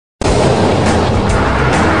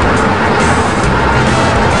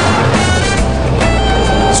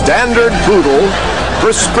standard poodle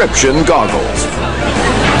prescription goggles.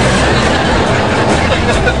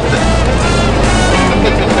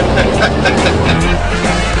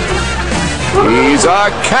 He's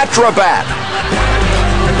a catrabat.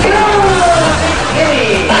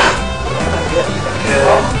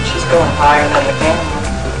 She's going higher than the camera.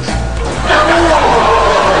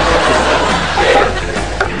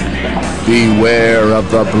 Beware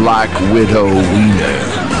of the Black Widow wiener.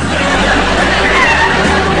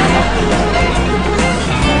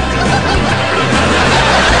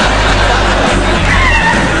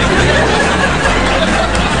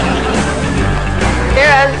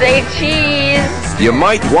 Say cheese. You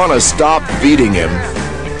might want to stop feeding him.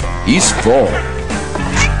 He's full.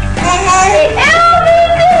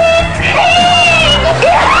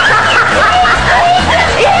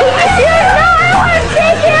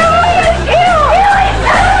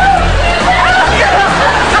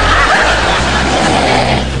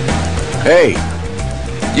 Hey,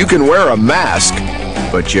 you can wear a mask,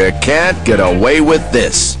 but you can't get away with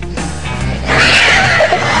this.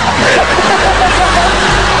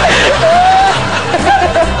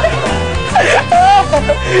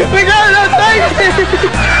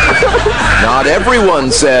 Not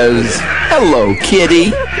everyone says, hello,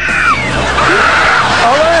 kitty.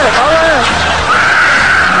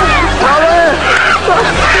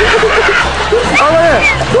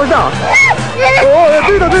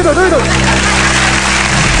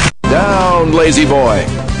 Down, lazy boy.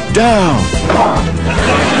 Down.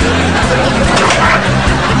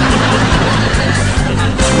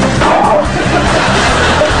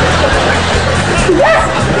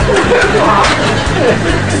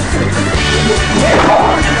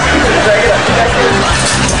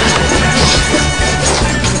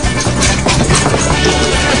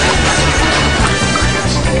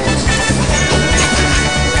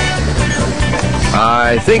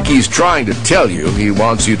 I think he's trying to tell you he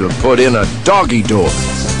wants you to put in a doggy door.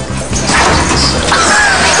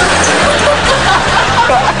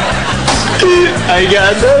 I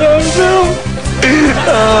got that on film.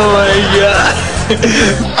 Oh my god.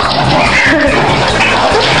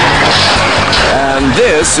 And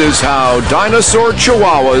this is how dinosaur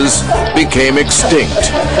chihuahuas became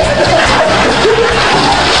extinct.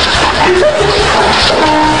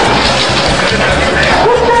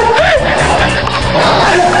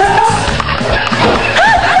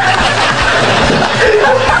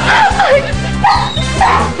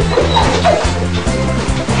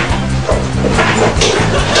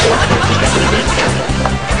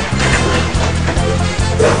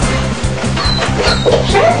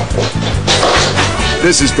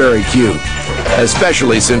 This is very cute,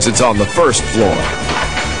 especially since it's on the first floor.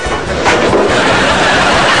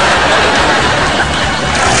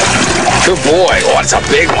 Good boy. Oh, it's a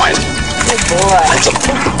big one. Good boy. That's a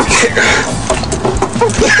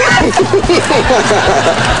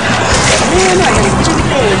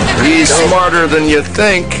He's smarter than you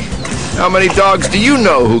think. How many dogs do you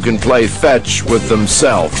know who can play fetch with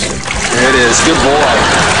themselves? There it is. Good boy.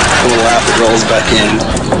 A little laugh that rolls back in.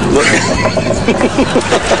 Look.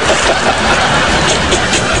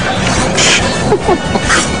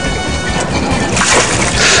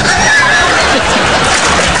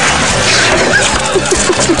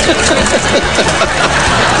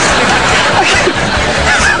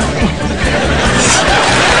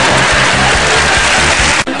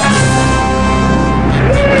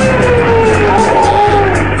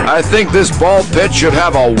 I think this ball pit should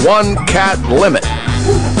have a one-cat limit.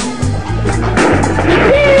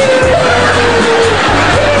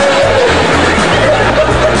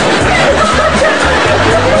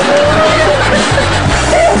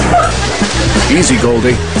 Easy,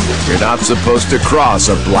 Goldie. You're not supposed to cross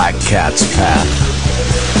a black cat's path.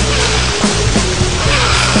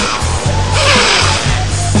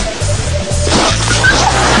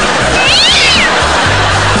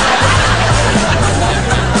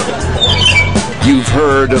 You've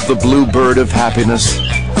heard of the bluebird of happiness?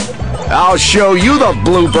 I'll show you the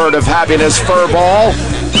bluebird of happiness, furball.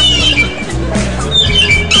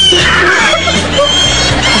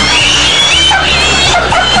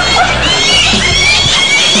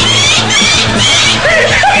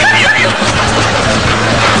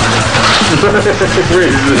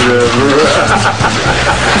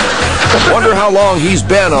 Wonder how long he's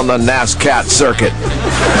been on the NASCAT circuit.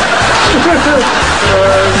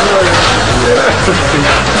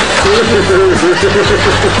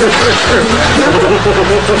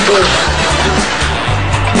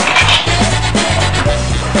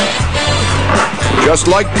 Just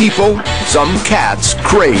like people, some cats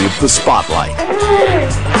crave the spotlight.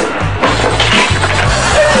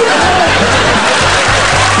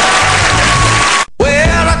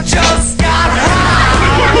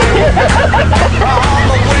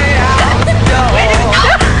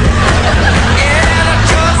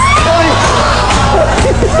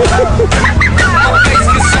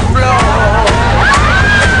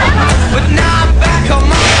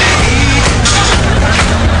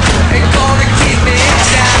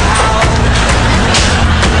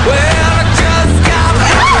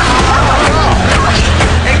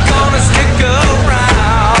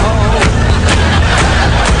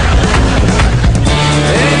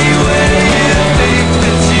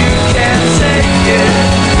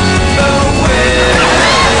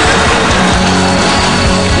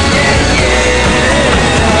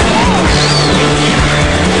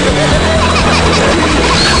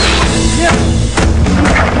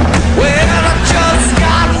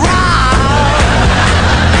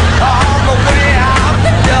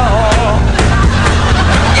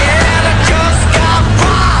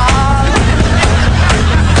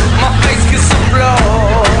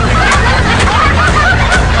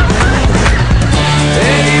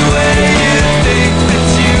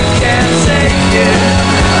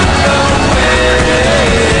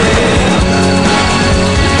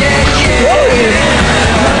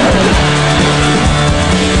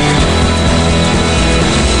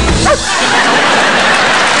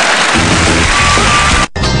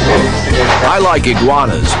 I like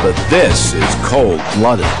iguanas, but this is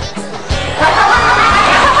cold-blooded.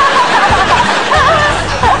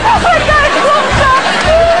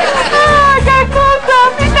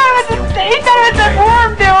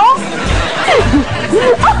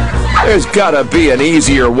 There's gotta be an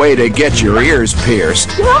easier way to get your ears pierced.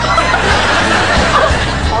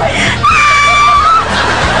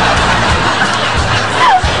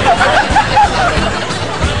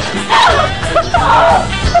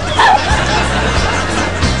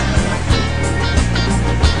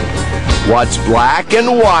 What's black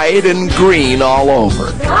and white and green all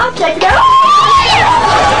over?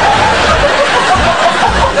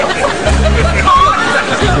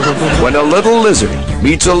 When a little lizard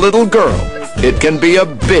meets a little girl, it can be a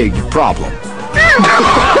big problem.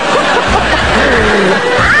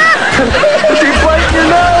 She's biting your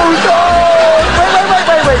nose! Oh!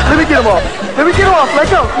 Wait. Let me get him off. Let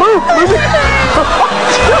go. Move.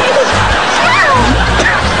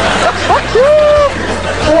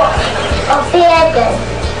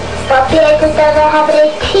 Papier doesn't have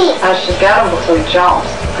any teeth. I should get him before he jumps.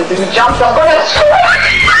 Because if he jumps, I'm going to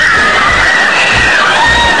scream!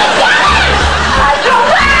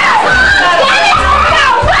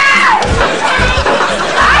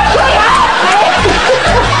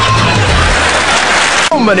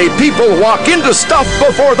 So many people walk into stuff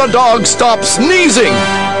before the dog stops sneezing.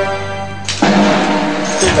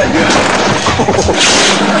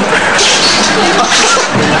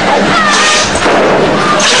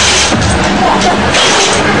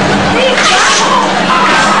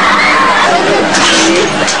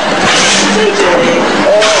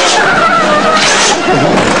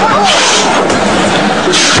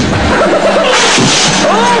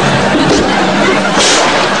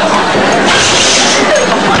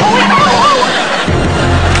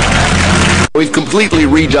 We've completely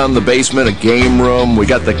redone the basement, a game room, we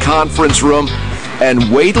got the conference room,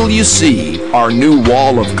 and wait till you see our new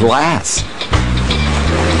wall of glass.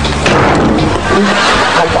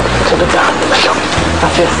 I walked to the top. I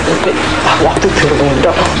feel stupid. I walked into the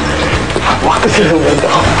window.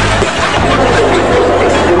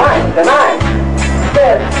 Deny.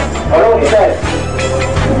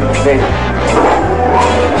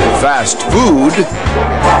 Fast food,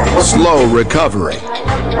 slow recovery.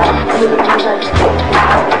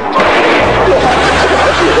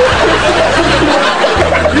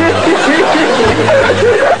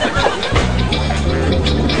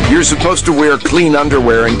 You're supposed to wear clean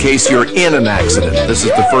underwear in case you're in an accident. This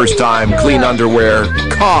is the first time clean underwear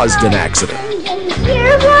caused an accident.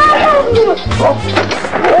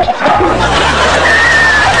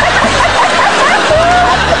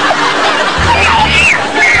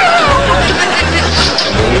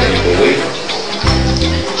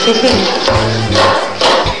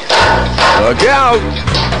 Look out!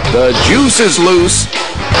 The juice is loose.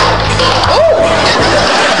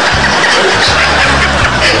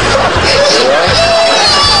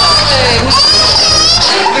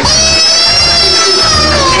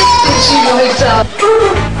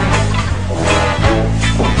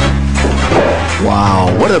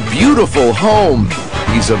 Wow, what a beautiful home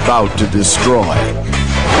he's about to destroy.